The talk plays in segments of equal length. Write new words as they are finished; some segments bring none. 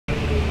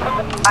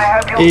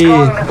Hey,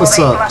 what's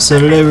up? So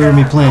today we're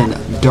gonna be playing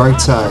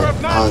Darktide.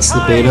 It's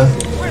the beta.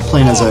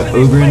 Playing as an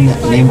Ogryn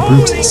named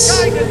Brutus.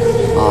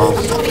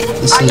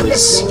 This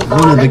is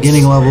one of the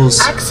beginning levels.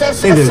 I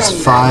think there's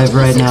 5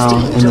 right now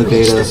in the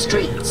beta.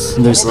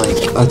 And there's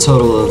like a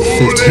total of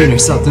 15 or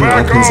something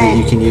weapons that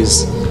you can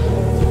use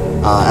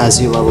as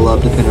you level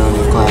up depending on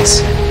your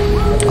class.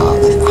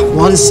 I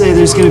want to say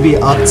there's gonna be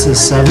up to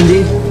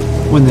 70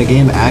 when the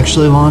game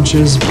actually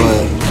launches,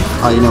 but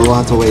you know, we'll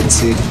have to wait and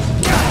see.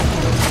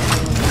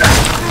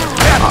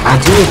 I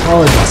do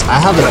apologize. I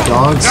have a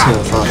dog, so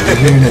if you're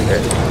hearing it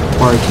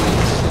barking,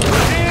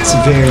 it's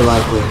very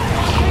likely.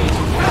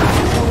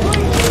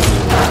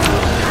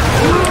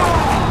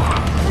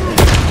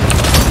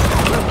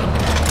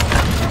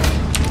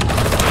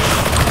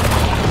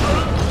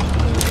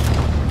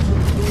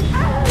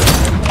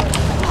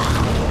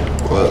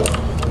 Whoa.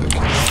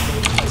 Okay.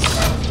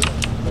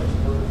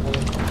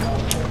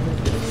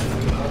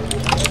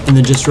 And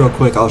then just real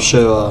quick, I'll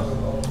show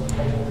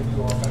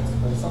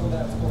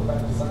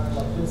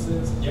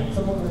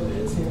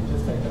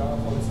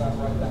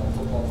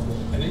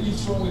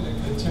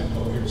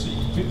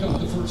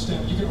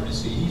you can already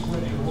see he's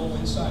ready to roll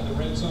inside the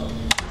red zone.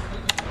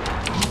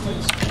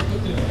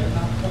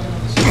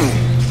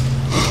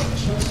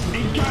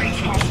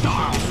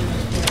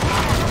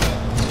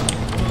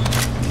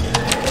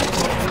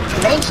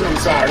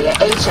 Maintenance area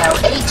HL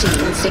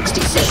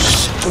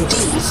 1866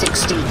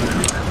 D16.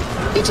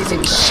 It is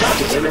in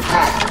shoddy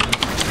repair.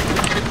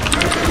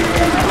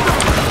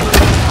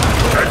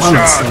 I'm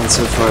not staying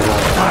so far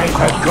back.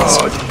 My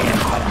God!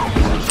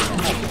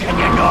 Can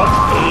you not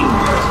aim?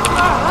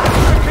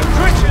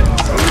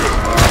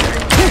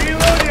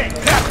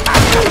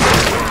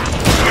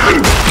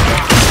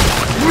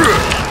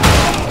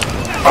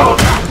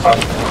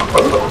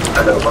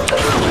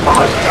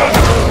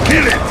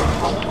 Kill it!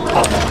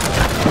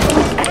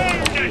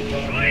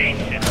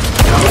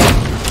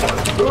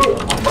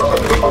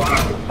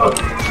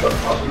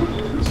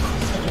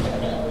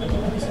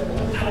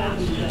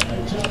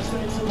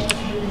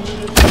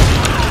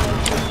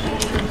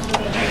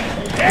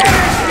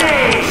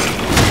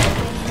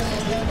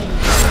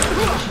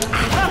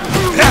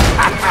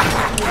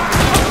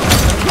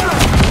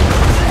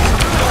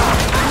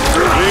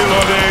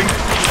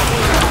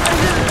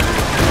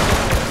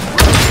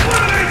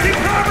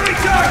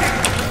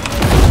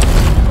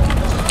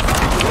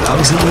 That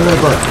was not a red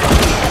button.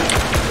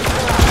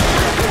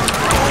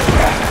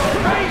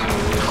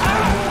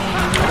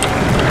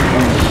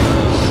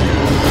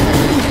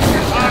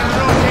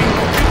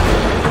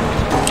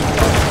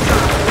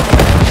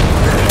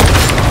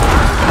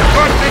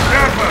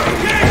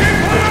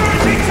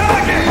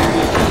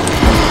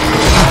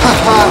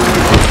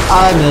 I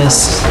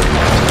missed.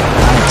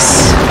 Nice.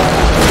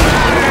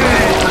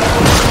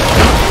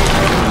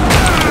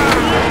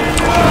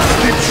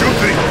 Keep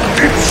shooting!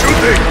 Keep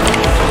shooting!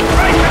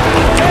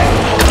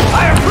 I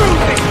approve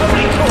this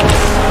complete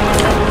course!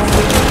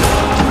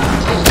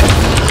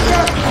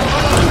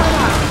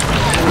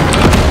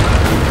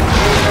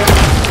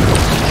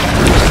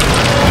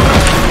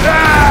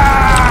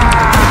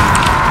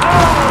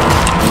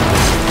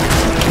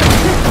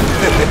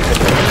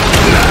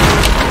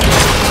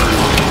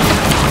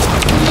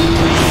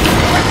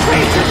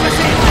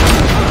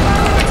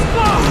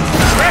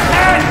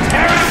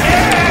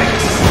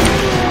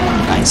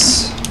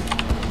 Nice.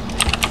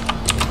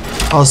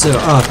 Also,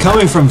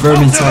 coming from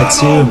Vermintide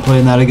 2 and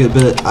playing that a good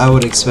bit, I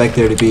would expect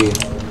there to be,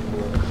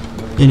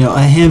 you know,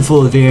 a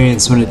handful of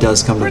variants when it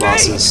does come to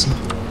bosses.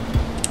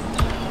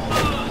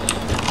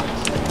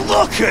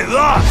 Look at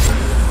that!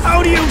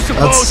 How do you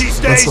suppose he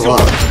stays that's a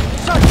lot.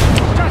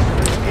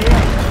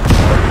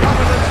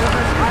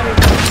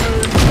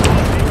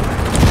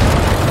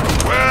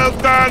 Well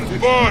done,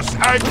 boss!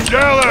 I'm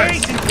jealous!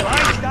 Wait until I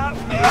start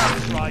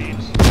trying.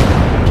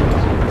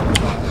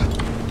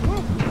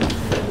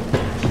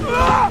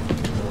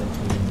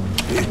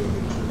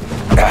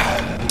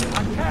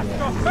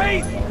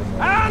 Faith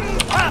and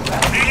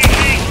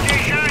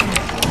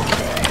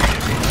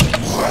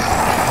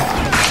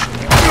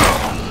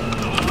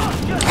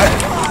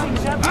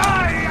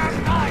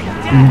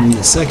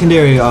The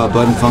secondary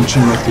button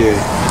function with your...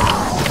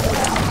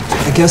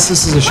 I guess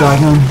this is a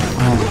shotgun.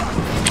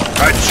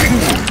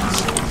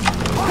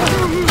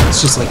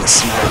 It's just like a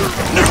smack.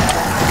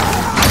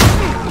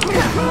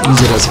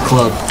 Use it as a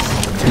club.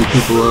 Beat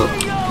people up.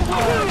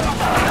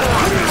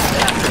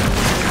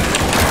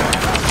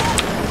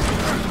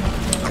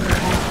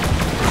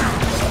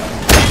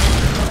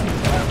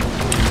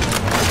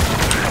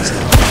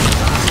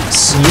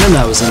 Assuming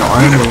that was an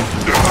armor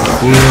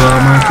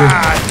marker.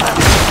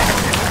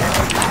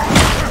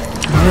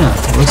 Yeah,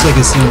 it looks like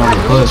it's sitting on the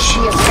bush.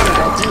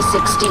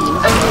 D16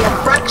 only a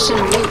fraction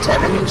later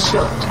than you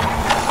should.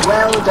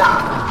 Well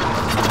done.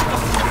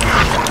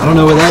 I don't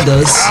know what that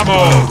does.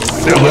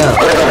 Yeah.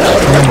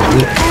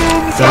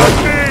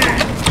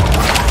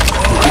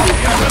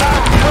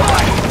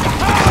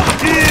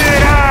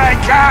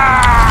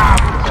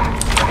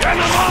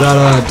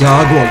 That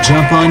dog will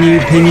jump on you,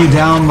 pin you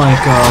down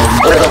like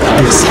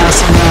the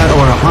assassin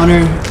or a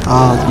hunter.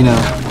 You know,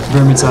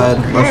 Vermintide,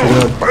 Left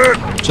 4 Dead,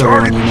 whichever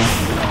one, you know.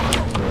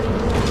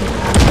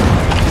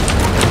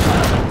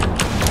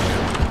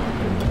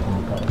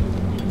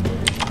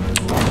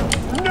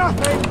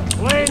 Nothing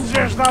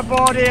cleanses the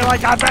body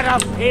like a bit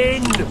of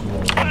pain.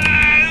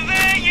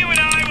 There you and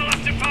I will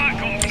have to part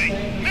company.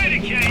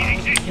 Medicaid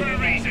exists for a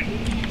reason.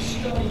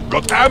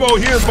 Got ammo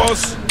here,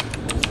 boss.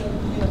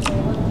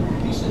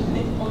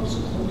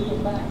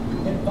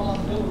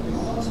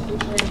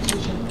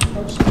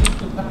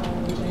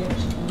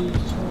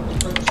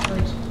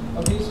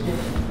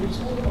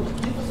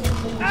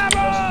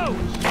 Ammo!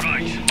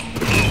 Right.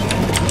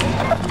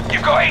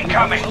 You've got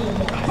incoming.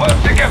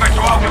 Work together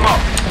to hold them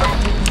off.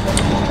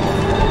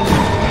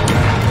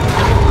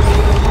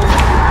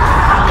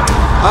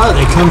 Oh,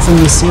 they come from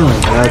the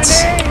ceiling.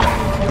 That's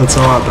a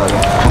lot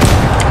better.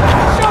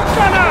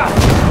 Shotgunner!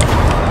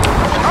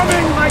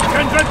 Coming, my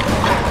kindred!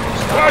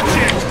 Watch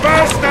it,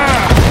 faster!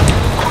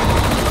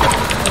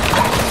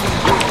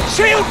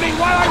 Shield me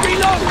while I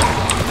reload!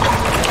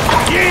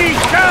 Ye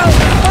shall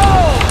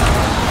fall!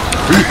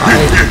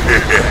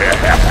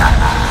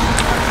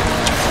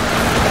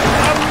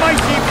 A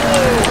mighty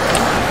blow!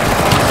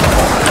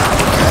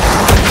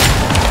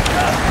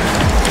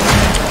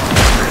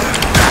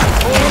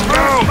 Oh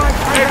no!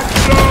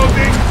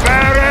 Exploding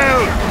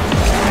barrel!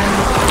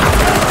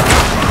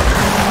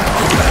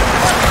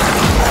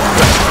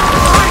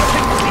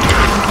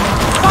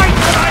 Fight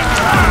that I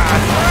can!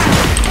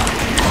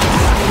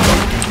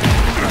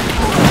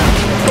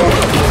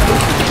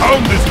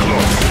 Pound this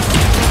close!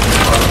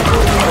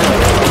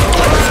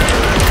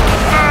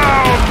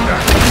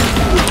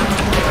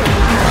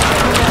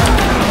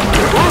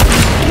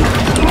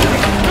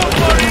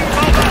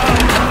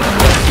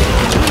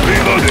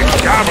 Reloading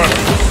camera!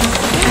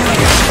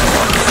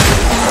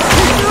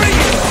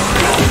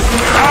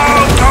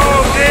 Out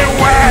of the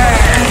way!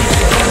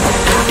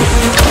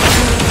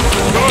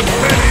 Not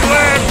many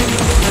left!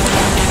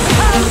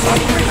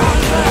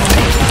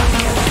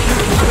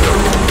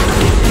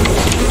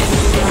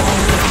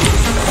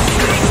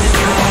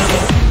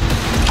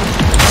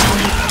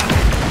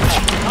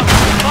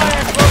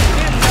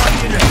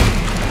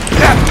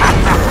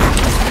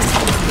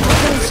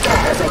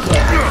 Stairs are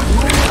here.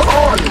 Move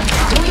on.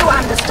 Do you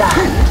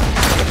understand?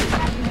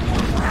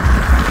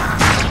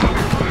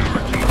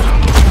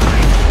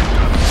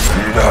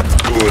 Not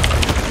good.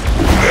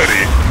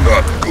 Very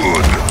not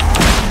good.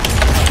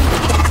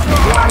 You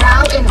are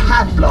now in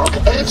HAB block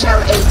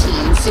HL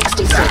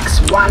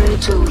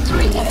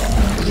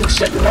 1866123. You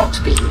should not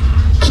be.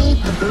 Keep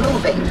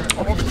moving.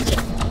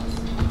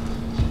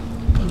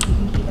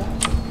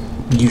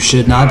 You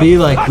should not be,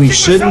 like we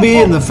shouldn't be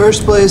in the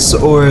first place,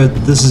 or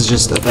this is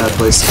just a bad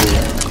place to be.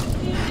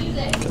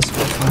 Guess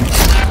we'll find.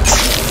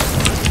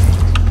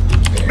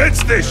 Med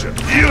station,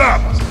 heal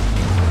up!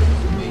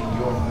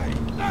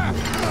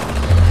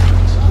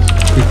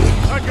 Creepy.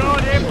 The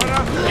God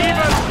Emperor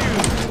favors you!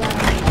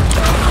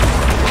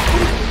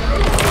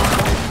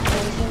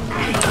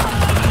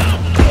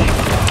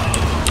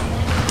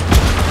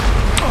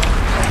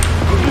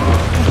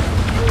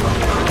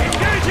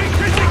 Engaging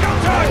critical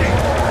target!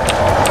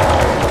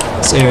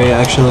 This area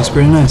actually looks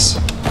pretty nice.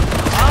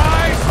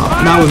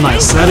 Not with my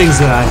settings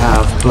that I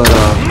have, but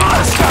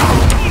Master!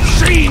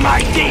 See my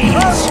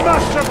deeds!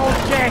 Unmerciful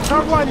death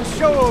of one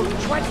soul,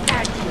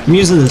 twisted. I'm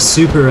using the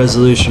super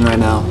resolution right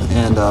now,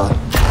 and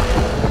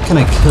kind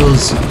of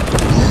kills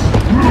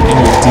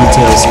any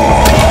details.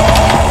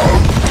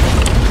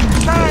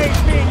 Size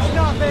means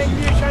nothing,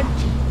 mutant.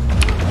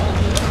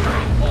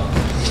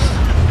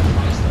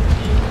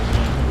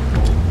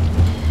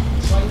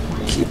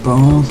 Keep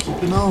on,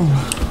 keeping on.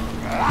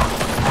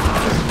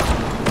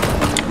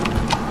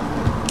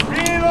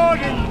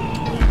 Reloading.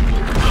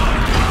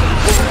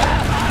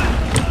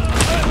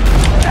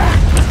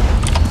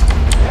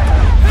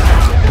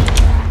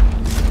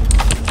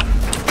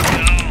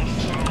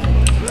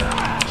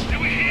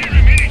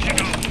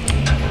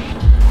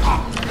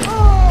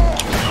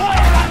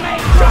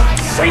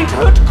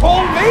 Sainthood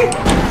call me?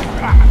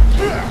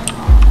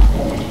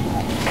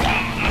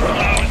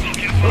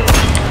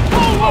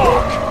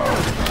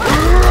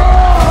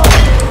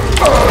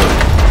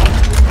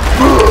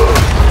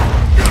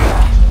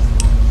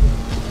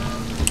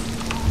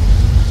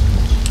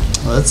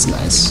 Well, that's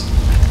nice.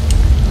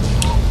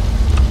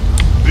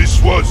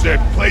 This was a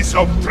place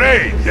of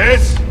trade,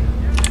 yes?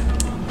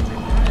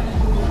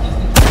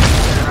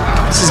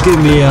 This is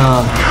giving me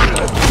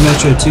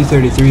Metro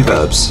 233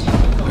 vibes,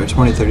 or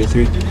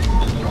 2033.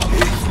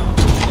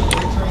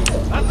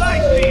 I'd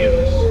like to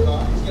use.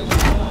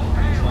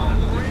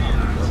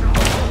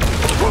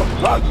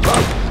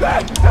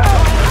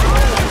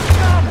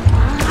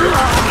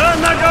 In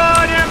the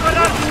God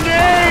Emperor's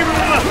name!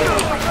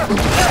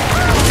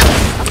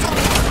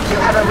 You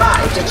have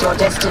arrived at your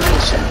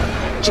destination.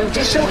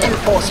 Judicial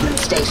Enforcement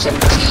Station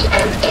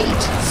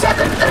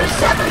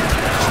TN8707.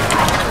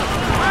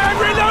 I'm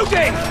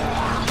reloading!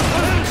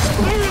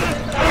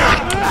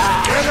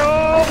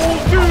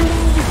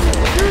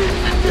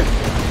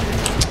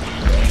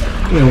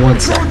 Give me one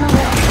second.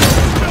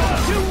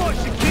 Too much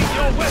to keep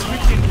your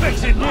weapons in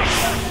Fixing this!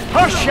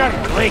 Hush your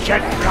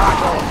leaking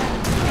rattle!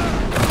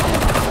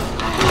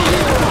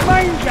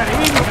 Mind your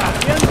aim,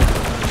 Captain!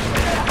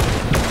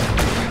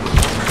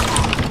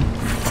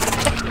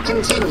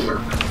 Continue.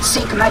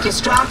 Seek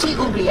Magistrati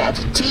Oubliette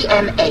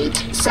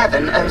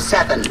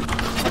TM8707.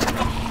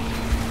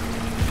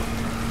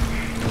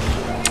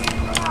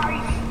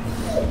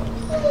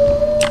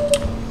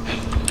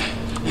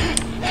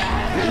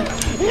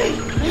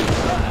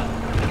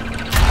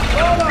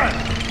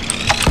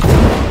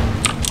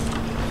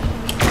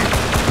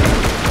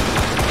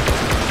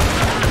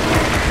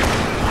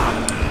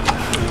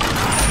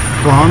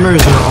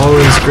 Bombers are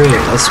always great.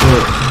 That's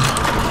what.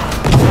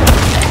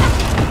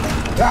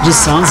 It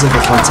just sounds like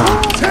a fun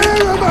time.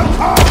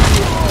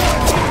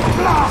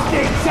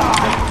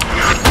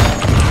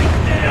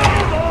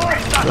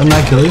 Didn't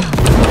I kill you?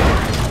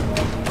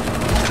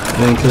 I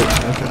didn't kill you.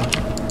 Okay.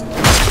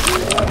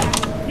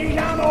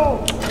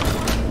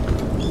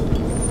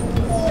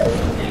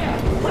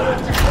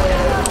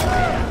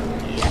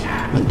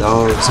 My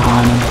dog's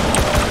whining.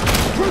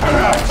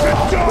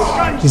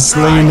 He's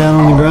laying down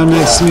on the ground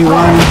next to me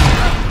whining.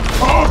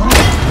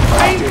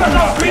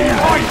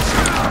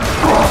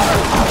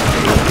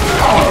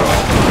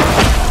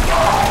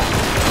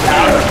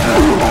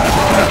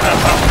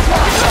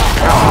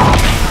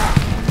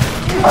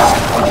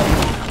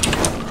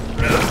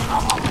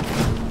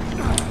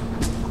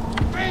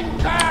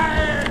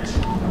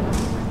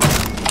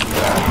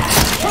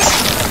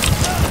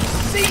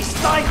 Cease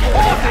thy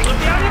hoarding of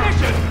the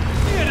ammunition!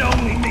 You'd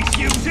only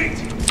misuse it!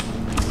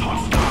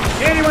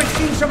 Anyone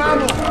seen some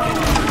ammo?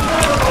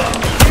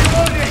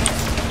 Reloading!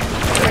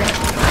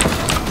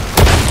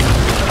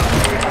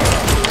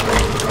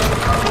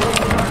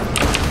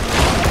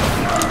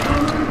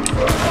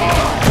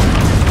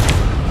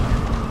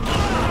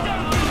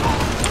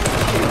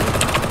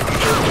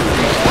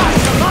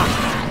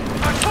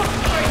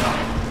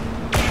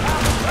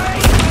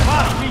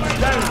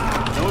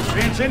 No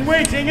trains in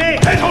waiting, eh?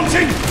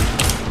 Headhunting!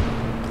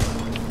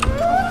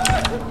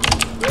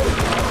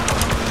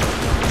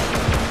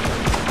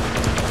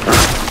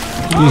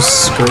 You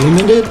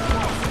screaming it?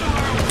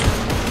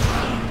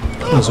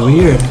 That was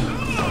weird.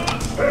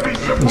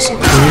 That was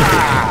creepy.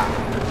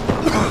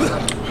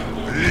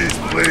 These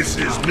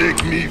places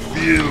make me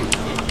feel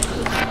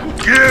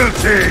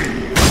guilty.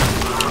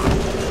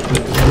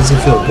 How does it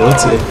feel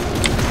guilty?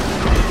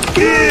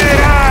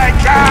 Here I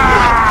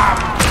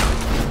come!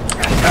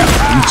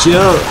 Eat you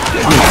up.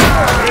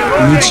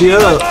 Eat you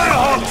up.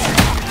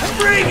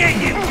 Bring it,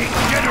 you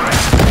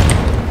degenerate!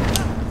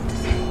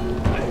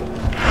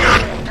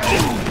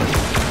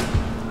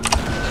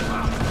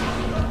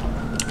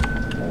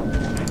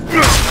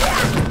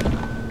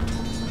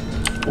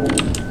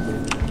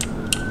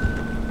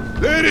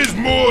 There is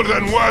more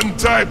than one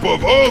type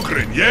of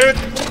Ogryn, yet?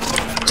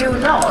 Do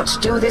not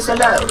do this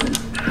alone.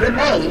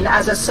 Remain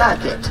as a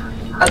circuit,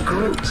 a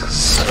group.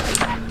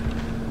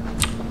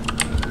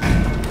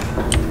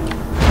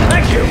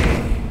 Thank you!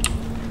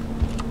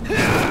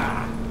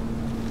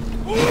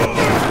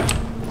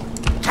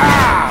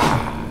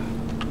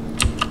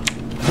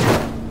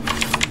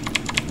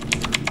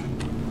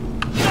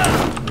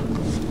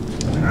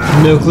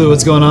 No clue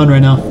what's going on right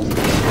now.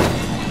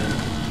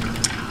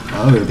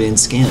 Oh, we're being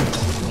scammed.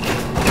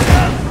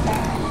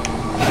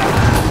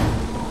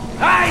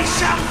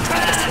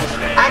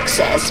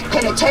 Access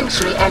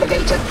Penitentiary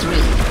Elevator 3.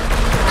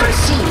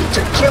 Proceed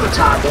to kill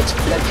target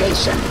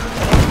location.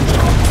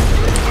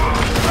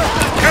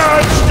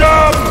 Can't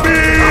stop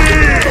me!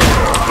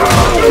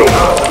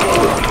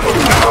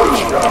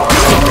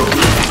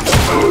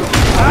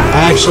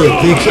 Actually,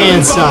 they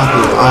can stop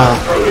you.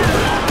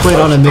 Played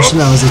on a mission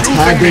that was a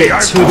tad bit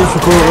too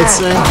difficult, let's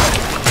say.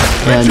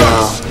 And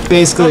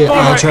basically,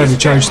 I tried to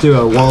charge through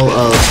a wall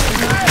of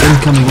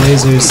incoming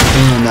lasers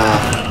and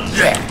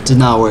did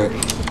not work.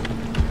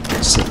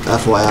 Just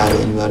FYI to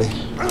anybody.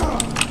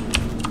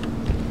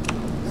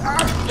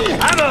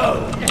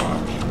 Ammo!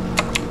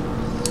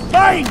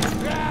 Fine!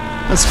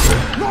 That's cool.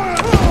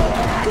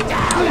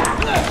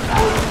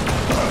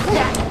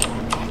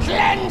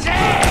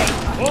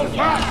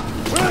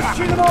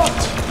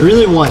 I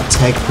really want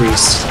Tech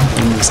Priest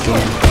in this game.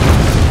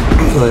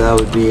 I feel like that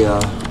would be a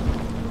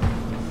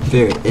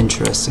very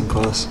interesting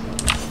class.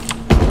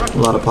 A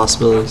lot of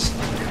possibilities.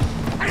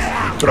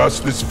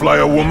 Trust this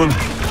flyer woman?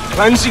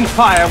 Cleansing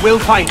fire will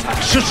find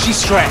her, should she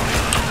stray,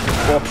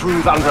 or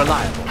prove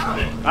unreliable.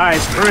 I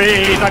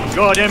pray the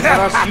good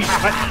Emperor sees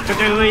fit to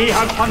delay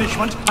her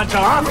punishment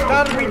until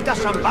after we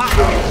disembark.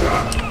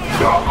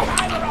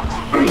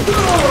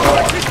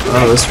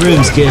 Oh, this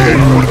room's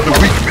getting The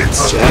weak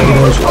bits. jagged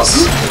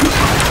edges.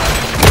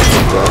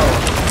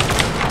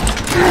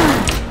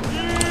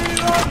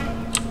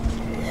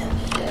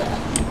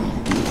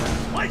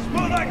 Let's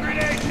pull that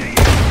grenade to you!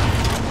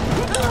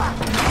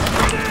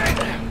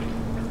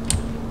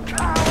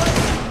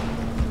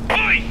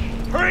 Oi!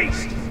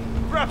 Priest!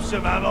 Grab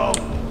some ammo!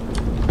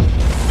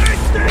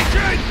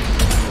 Station!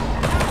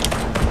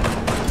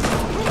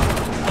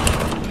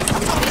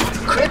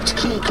 Crypt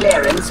key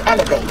clearance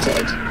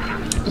elevated.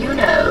 You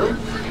know,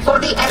 For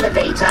the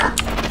elevator.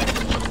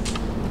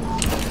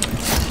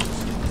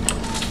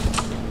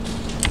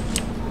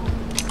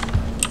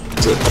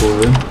 Is it cool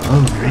room?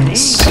 Oh,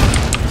 nice.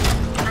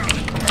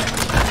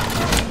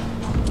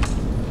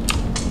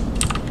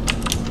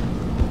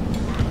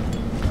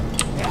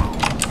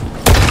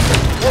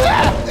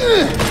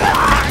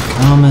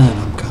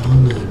 I'm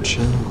coming,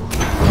 chill.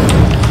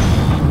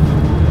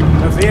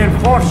 If the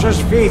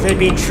Enforcer's faith had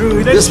been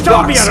true, then This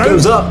stop me box around.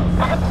 goes up.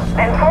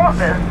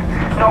 Enforcers?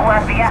 Not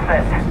worth the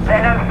effort.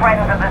 They're no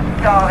friends of the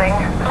starving.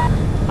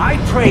 I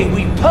pray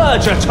we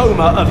purge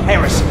Atoma of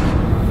heresy,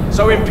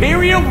 so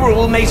Imperial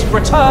rule may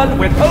return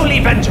with holy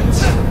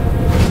vengeance.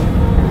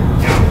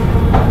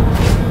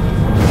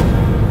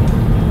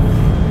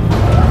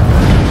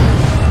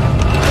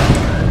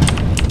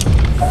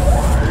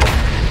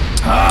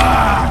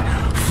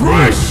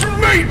 Fresh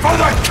meat for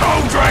the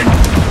cauldron!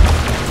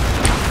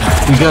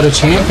 We got a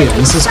champion.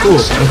 This is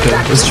cool. Okay,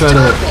 let's try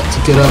to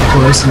get up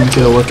close and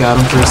get a look at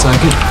him for a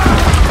second.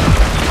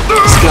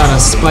 He's got a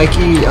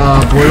spiky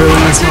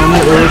Borderlands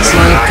helmet, it looks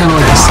like, kind of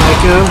like a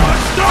Psycho,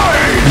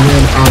 and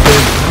then a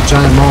big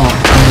giant maul.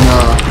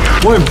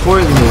 And more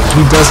importantly,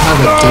 he does have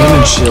a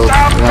damage shield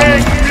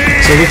around him.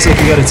 So it looks like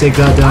you got to take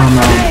that down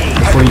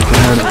before you can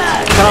hurt him.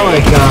 Kind of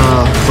like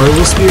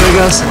Burgle Spear, I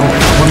guess. I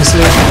want to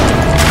say.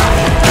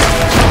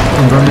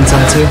 From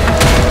Vermintide too.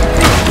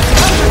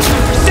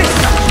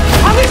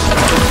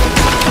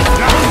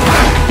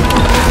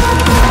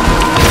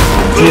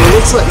 Yeah, it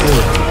looks like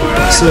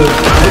so. It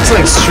looks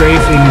like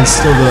strafing is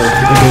still the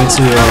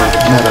go-to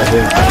meta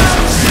here.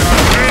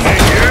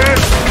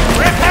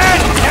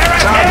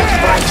 Target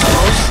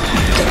vitals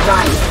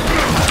declining.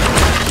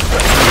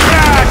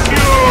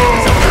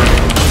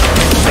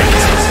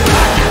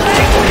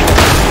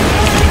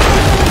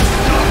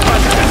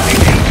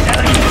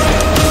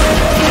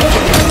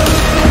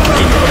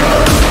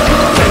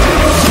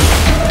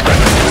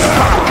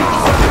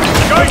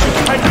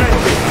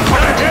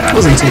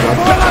 Wasn't too bad.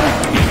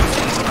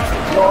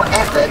 Your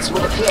efforts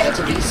would appear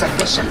to be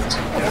sufficient.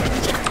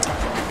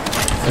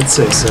 I'd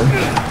say so.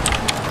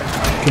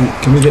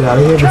 Can we get out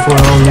of here before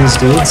all these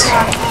dudes?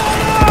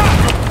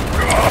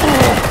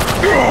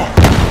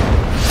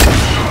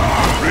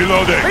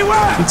 Reloading.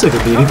 He took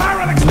a beating.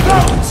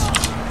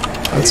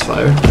 That's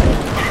fire.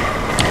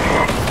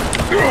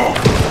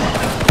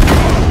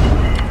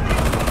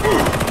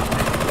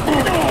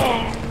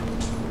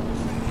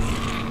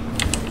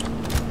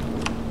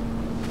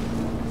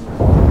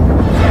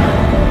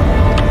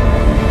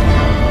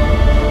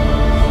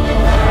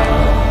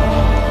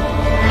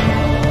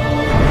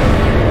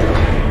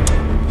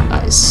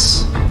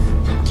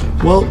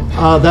 Well,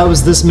 that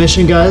was this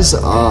mission, guys.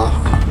 Sorry,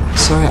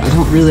 I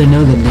don't really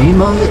know the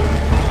name of it,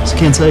 so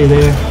can't tell you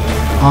there.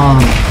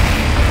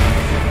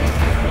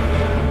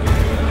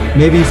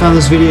 Maybe you found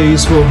this video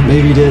useful,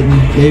 maybe you didn't,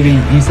 maybe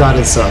you thought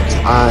it sucked.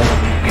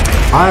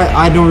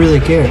 I don't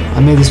really care. I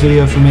made this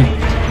video for me,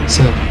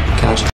 so